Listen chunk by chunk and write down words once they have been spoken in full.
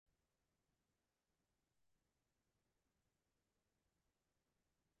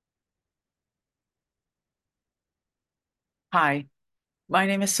Hi, my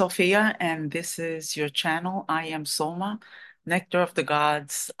name is Sophia, and this is your channel. I am Soma, Nectar of the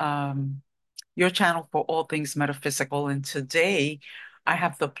Gods, your channel for all things metaphysical. And today I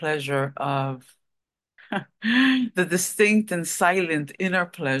have the pleasure of the distinct and silent inner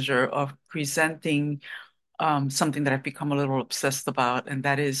pleasure of presenting something that I've become a little obsessed about, and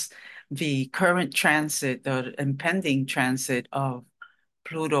that is the current transit, the impending transit of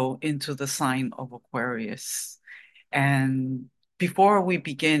Pluto into the sign of Aquarius. And before we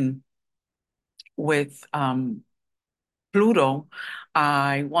begin with Pluto,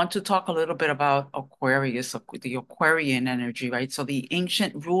 I want to talk a little bit about Aquarius, the Aquarian energy, right? So the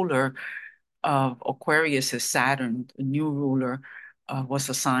ancient ruler of Aquarius is Saturn. The new ruler was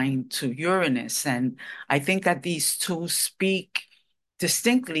assigned to Uranus. And I think that these two speak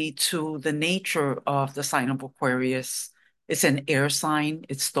distinctly to the nature of the sign of Aquarius. It's an air sign,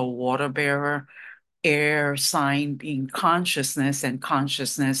 it's the water bearer, air sign being consciousness and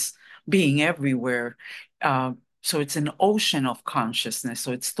consciousness being everywhere. Uh, so it's an ocean of consciousness.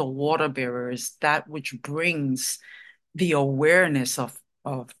 So it's the water bearers, that which brings the awareness of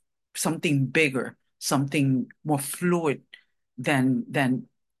something bigger, something more fluid than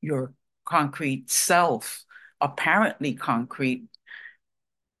your concrete self, apparently concrete,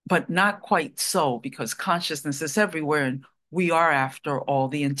 but not quite so, because consciousness is everywhere. And we are, after all,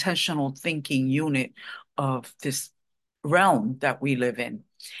 the intentional thinking unit of this realm that we live in.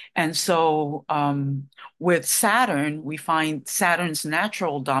 And so with Saturn, we find Saturn's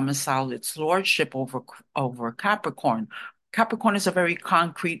natural domicile, its lordship over Capricorn. Capricorn is a very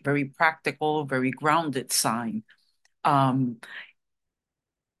concrete, very practical, very grounded sign. Um,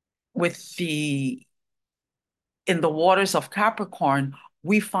 with the In the waters of Capricorn,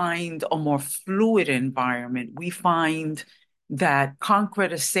 we find a more fluid environment. We find that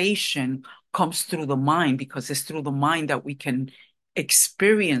concretization comes through the mind, because it's through the mind that we can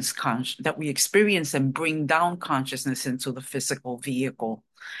that we experience and bring down consciousness into the physical vehicle.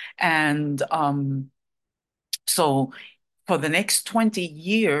 And so for the next 20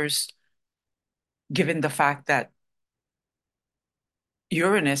 years, given the fact that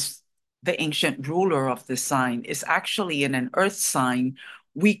Uranus, the ancient ruler of the sign, is actually in an earth sign,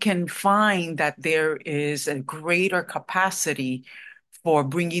 we can find that there is a greater capacity for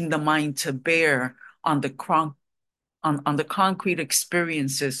bringing the mind to bear on on the concrete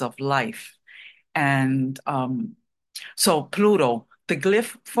experiences of life. And so Pluto, the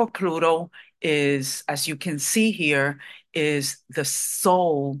glyph for Pluto is, as you can see here, is the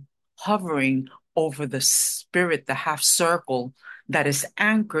soul hovering over the spirit, the half circle that is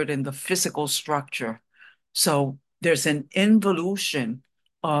anchored in the physical structure. So there's an involution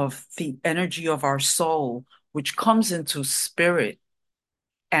of the energy of our soul, which comes into spirit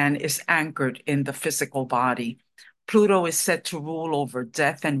and is anchored in the physical body. Pluto is said to rule over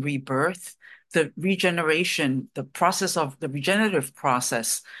death and rebirth, the regeneration, the process of the regenerative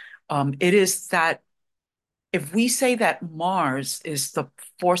process. It is that if we say that Mars is the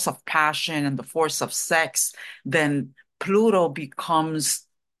force of passion and the force of sex, then Pluto becomes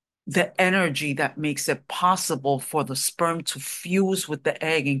the energy that makes it possible for the sperm to fuse with the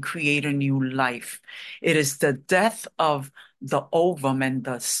egg and create a new life. It is the death of the ovum and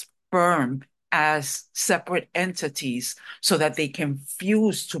the sperm as separate entities so that they can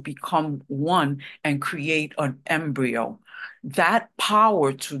fuse to become one and create an embryo. That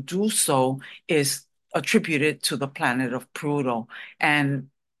power to do so is attributed to the planet of Pluto. And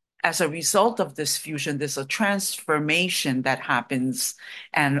as a result of this fusion, there's a transformation that happens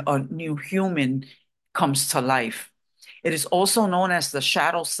and a new human comes to life. It is also known as the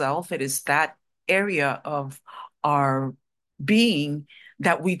shadow self. It is that area of our being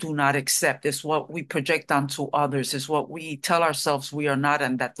that we do not accept. It's what we project onto others. It's what we tell ourselves we are not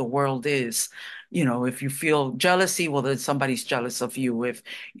and that the world is. You know, if you feel jealousy, well, then somebody's jealous of you.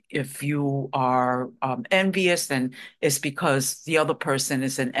 If you are envious, then it's because the other person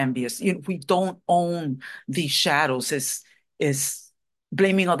is an envious. We don't own these shadows. It's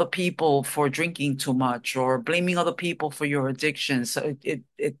blaming other people for drinking too much or blaming other people for your addiction. So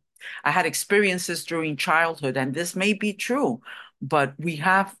I had experiences during childhood, and this may be true, but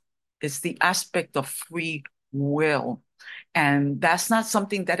it's the aspect of free will. And that's not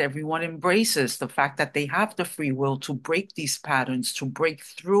something that everyone embraces, the fact that they have the free will to break these patterns, to break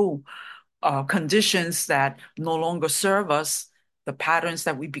through conditions that no longer serve us, the patterns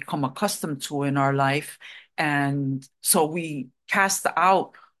that we become accustomed to in our life. And so we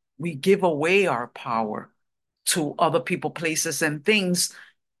give away our power to other people, places, and things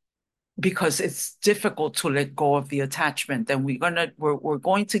because it's difficult to let go of the attachment. And we're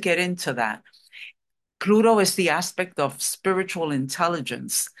going to get into that. Pluto is the aspect of spiritual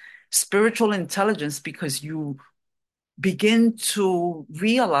intelligence, because you begin to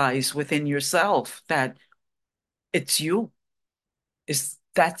realize within yourself that it's you. Is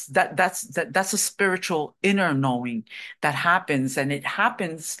that's a spiritual inner knowing that happens, and it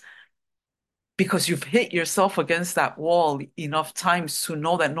happens because you've hit yourself against that wall enough times to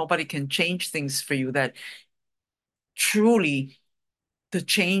know that nobody can change things for you, that truly the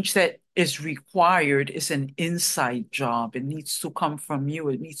change that is required is an inside job. It needs to come from you.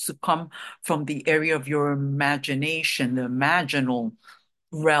 It needs to come from the area of your imagination, the imaginal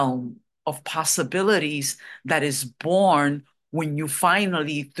realm of possibilities that is born when you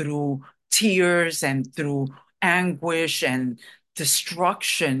finally, through tears and through anguish and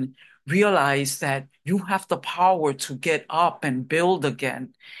destruction, realize that you have the power to get up and build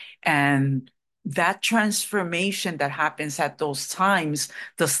again. And that transformation that happens at those times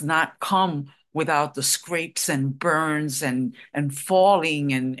does not come without the scrapes and burns and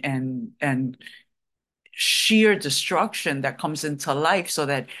falling and sheer destruction that comes into life, so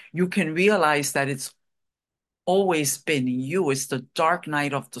that you can realize that it's always been you. It's the dark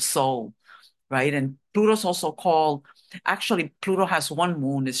night of the soul, right? And Pluto's also called, actually, Pluto has one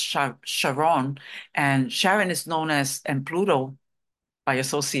moon, is Charon, and Charon is known as, and Pluto by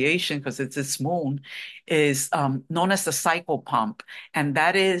association, because it's its moon, is known as the psychopomp. And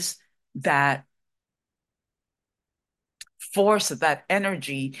that is that force, that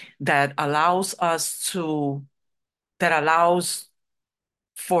energy that allows that allows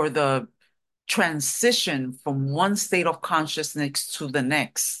for the transition from one state of consciousness to the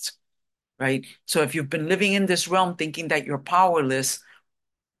next, right? So if you've been living in this realm thinking that you're powerless,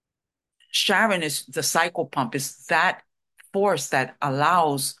 Sharon is the cycle pump, is that force that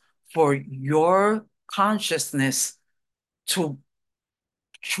allows for your consciousness to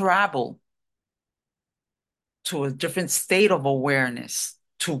travel to a different state of awareness,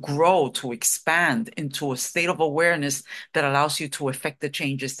 to grow, to expand into a state of awareness that allows you to effect the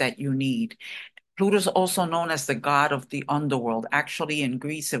changes that you need. Pluto is also known as the god of the underworld. Actually, in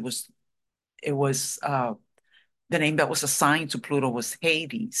Greece, it was the name that was assigned to Pluto was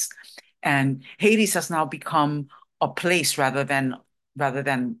Hades, and Hades has now become a place rather than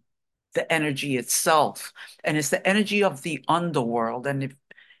the energy itself, and it's the energy of the underworld, and if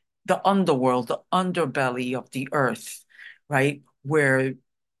the underworld, the underbelly of the earth, right, where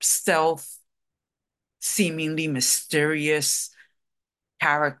stealth, seemingly mysterious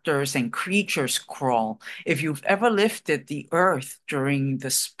characters and creatures crawl. If you've ever lifted the earth during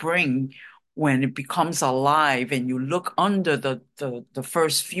the spring, when it becomes alive and you look under the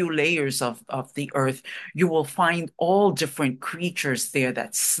first few layers of the earth, you will find all different creatures there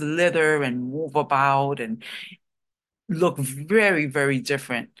that slither and move about and look very, very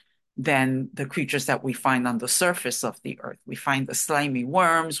different than the creatures that we find on the surface of the earth. We find the slimy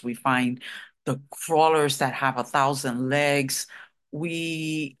worms, we find the crawlers that have 1,000 legs,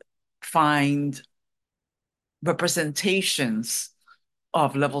 we find representations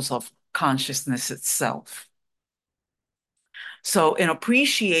of levels of consciousness itself. So, in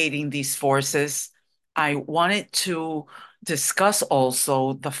appreciating these forces, I wanted to discuss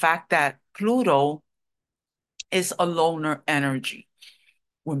also the fact that Pluto is a loner energy.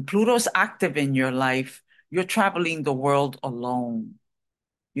 When Pluto's active in your life, you're traveling the world alone.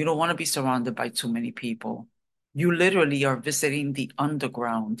 You don't want to be surrounded by too many people. You literally are visiting the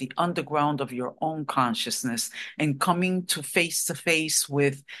underground of your own consciousness, and coming to face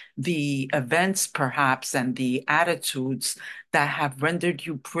with the events, perhaps, and the attitudes that have rendered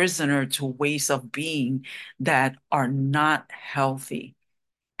you prisoner to ways of being that are not healthy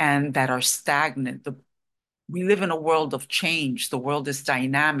and that are stagnant. We live in a world of change. The world is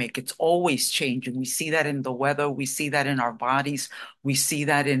dynamic. It's always changing. We see that in the weather. We see that in our bodies. We see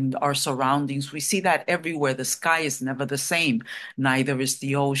that in our surroundings. We see that everywhere. The sky is never the same. Neither is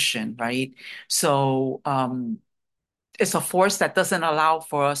the ocean, right? So it's a force that doesn't allow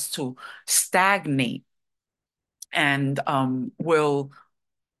for us to stagnate, and will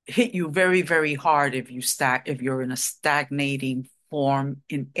hit you very, very hard if if you're in a stagnating form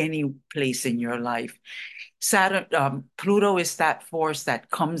in any place in your life. Pluto is that force that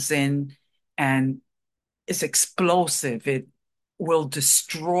comes in and is explosive. It will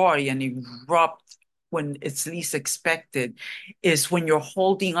destroy and erupt when it's least expected. Is when you're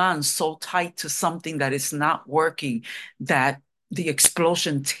holding on so tight to something that is not working, that the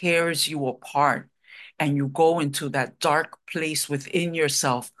explosion tears you apart and you go into that dark place within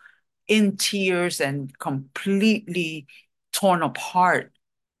yourself in tears and completely torn apart,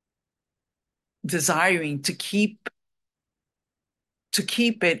 desiring to keep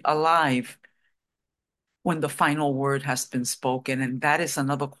it alive, when the final word has been spoken. And that is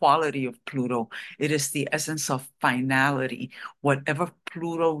another quality of Pluto. It is the essence of finality. Whatever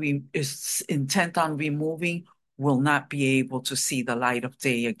Pluto is intent on removing will not be able to see the light of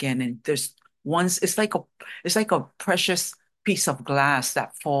day again. And there's once it's like a precious piece of glass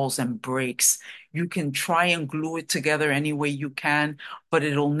that falls and breaks. You can try and glue it together any way you can, but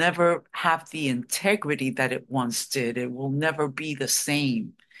it'll never have the integrity that it once did. It will never be the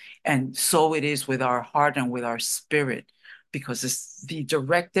same. And so it is with our heart and with our spirit, because it's the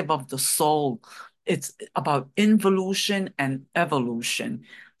directive of the soul. It's about involution and evolution.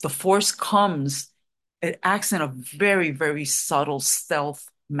 The force comes, it acts in a very, very subtle stealth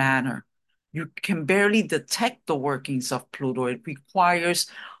manner. You can barely detect the workings of Pluto. It requires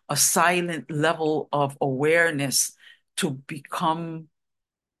a silent level of awareness to become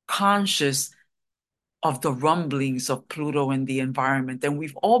conscious of the rumblings of Pluto in the environment. And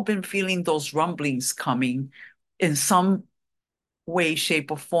we've all been feeling those rumblings coming in some way,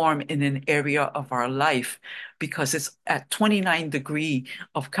 shape, or form in an area of our life, because it's at 29 degree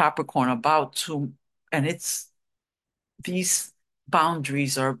of Capricorn, about to, and it's these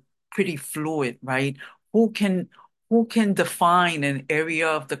boundaries are pretty fluid, right? Who can who can define an area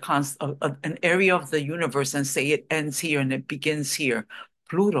of an area of the universe and say it ends here and it begins here?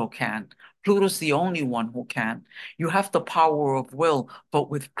 Pluto can. Pluto's the only one who can. You have the power of will, but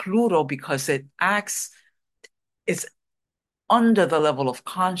with Pluto, because it acts, it's under the level of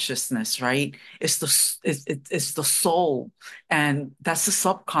consciousness, right? It's the soul, and that's the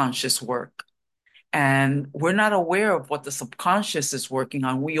subconscious work. And we're not aware of what the subconscious is working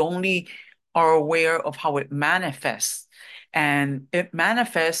on. We only are aware of how it manifests. And it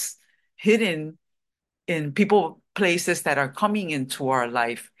manifests hidden in people, places that are coming into our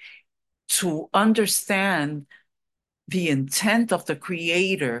life. To understand the intent of the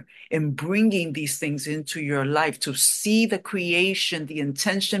creator in bringing these things into your life, to see the creation, the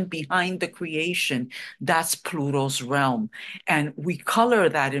intention behind the creation, that's Pluto's realm. And we color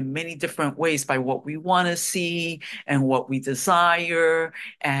that in many different ways by what we want to see and what we desire.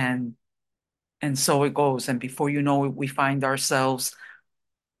 And so it goes. And before you know it, we find ourselves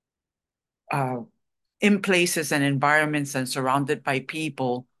uh, in places and environments and surrounded by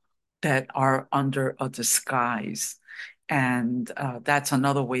people that are under a disguise. And that's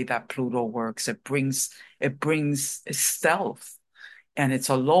another way that Pluto works. It brings stealth, and it's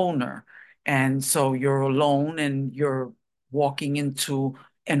a loner. And so you're alone and you're walking into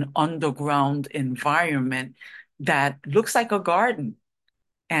an underground environment that looks like a garden.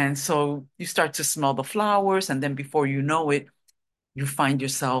 And so you start to smell the flowers, and then before you know it, you find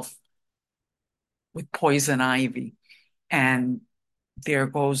yourself with poison ivy. And there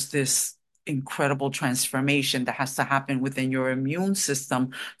goes this incredible transformation that has to happen within your immune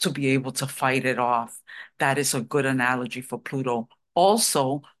system to be able to fight it off. That is a good analogy for Pluto.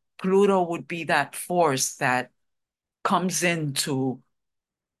 Also, Pluto would be that force that comes into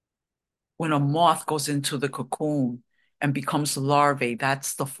when a moth goes into the cocoon and becomes larvae.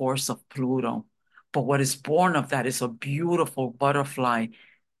 That's the force of Pluto. But what is born of that is a beautiful butterfly.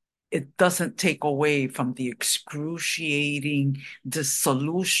 It doesn't take away from the excruciating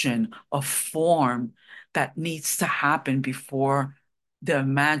dissolution of form that needs to happen before the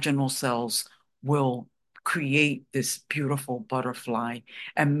imaginal cells will create this beautiful butterfly.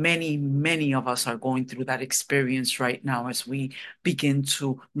 And many, many of us are going through that experience right now as we begin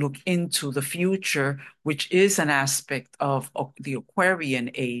to look into the future, which is an aspect of the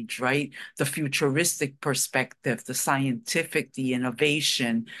Aquarian age, right? The futuristic perspective, the scientific, the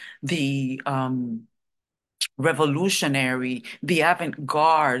innovation, the revolutionary, the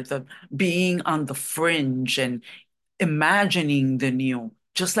avant-garde, the being on the fringe and imagining the new,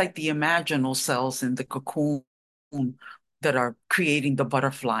 just like the imaginal cells in the cocoon that are creating the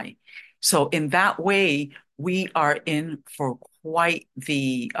butterfly. So in that way, we are in for quite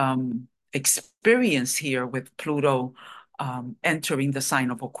the experience here with Pluto entering the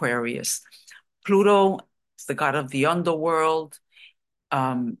sign of Aquarius. Pluto is the god of the underworld.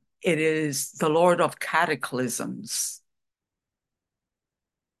 It is the Lord of cataclysms.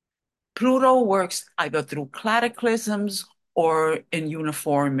 Pluto works either through cataclysms or in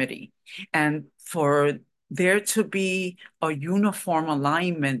uniformity. And for there to be a uniform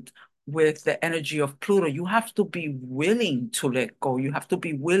alignment with the energy of Pluto, you have to be willing to let go. You have to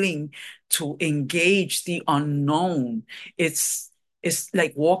be willing to engage the unknown. It's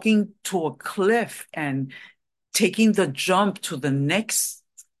like walking to a cliff and taking the jump to the next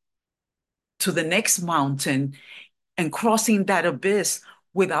mountain and crossing that abyss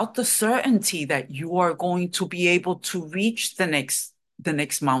without the certainty that you are going to be able to reach the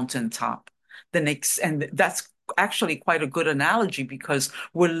next mountaintop. and that's actually quite a good analogy because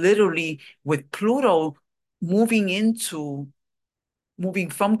we're literally with Pluto moving into moving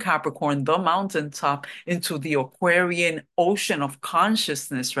from Capricorn, the mountaintop, into the Aquarian ocean of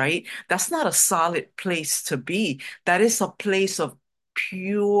consciousness, right? That's not a solid place to be. That is a place of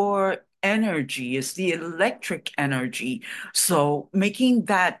pure energy, it's the electric energy. So making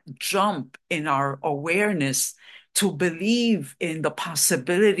that jump in our awareness to believe in the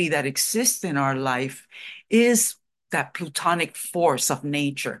possibility that exists in our life is that plutonic force of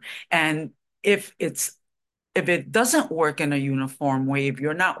nature. And if it's if it doesn't work in a uniform way, if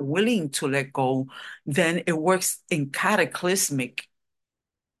you're not willing to let go, then it works in cataclysmic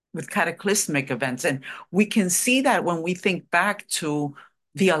events. And we can see that when we think back to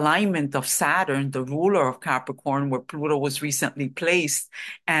the alignment of Saturn, the ruler of Capricorn, where Pluto was recently placed,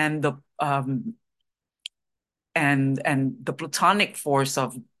 and the plutonic force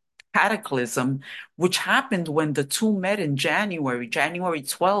of cataclysm, which happened when the two met in January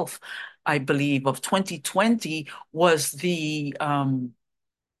 12th, I believe, of 2020, was the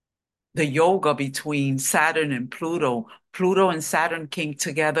yoga between Saturn and Pluto. Pluto and Saturn came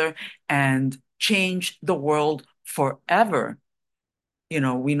together and changed the world forever.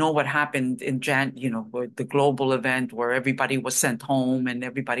 We know what happened in with the global event where everybody was sent home and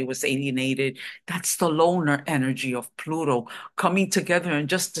everybody was alienated. That's the loner energy of Pluto coming together and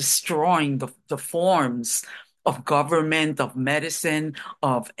just destroying the forms of government, of medicine,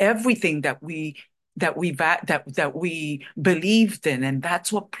 of everything that we believed in. And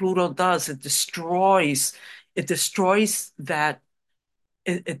that's what Pluto does. It destroys that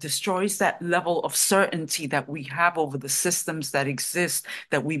level of certainty that we have over the systems that exist,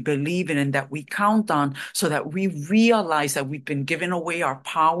 that we believe in, and that we count on, so that we realize that we've been given away our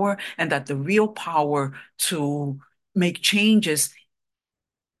power and that the real power to make changes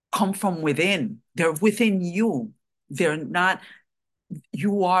come from within. They're within you. They're not,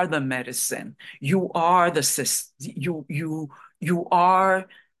 you are the medicine. You are the system. You are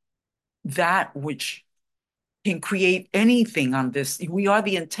that which can create anything on this. We are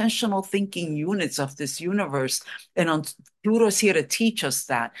the intentional thinking units of this universe. And Pluto's here to teach us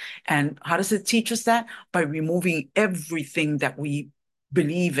that. And how does it teach us that? By removing everything that we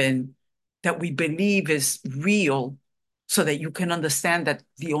believe in, that we believe is real, so that you can understand that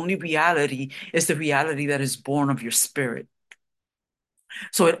the only reality is the reality that is born of your spirit.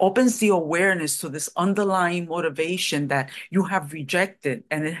 So it opens the awareness to this underlying motivation that you have rejected,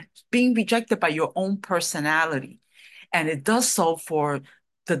 and it's being rejected by your own personality. And it does so for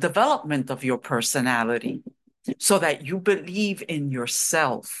the development of your personality so that you believe in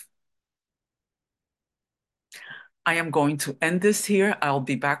yourself. I am going to end this here. I'll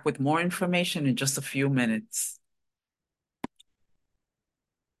be back with more information in just a few minutes.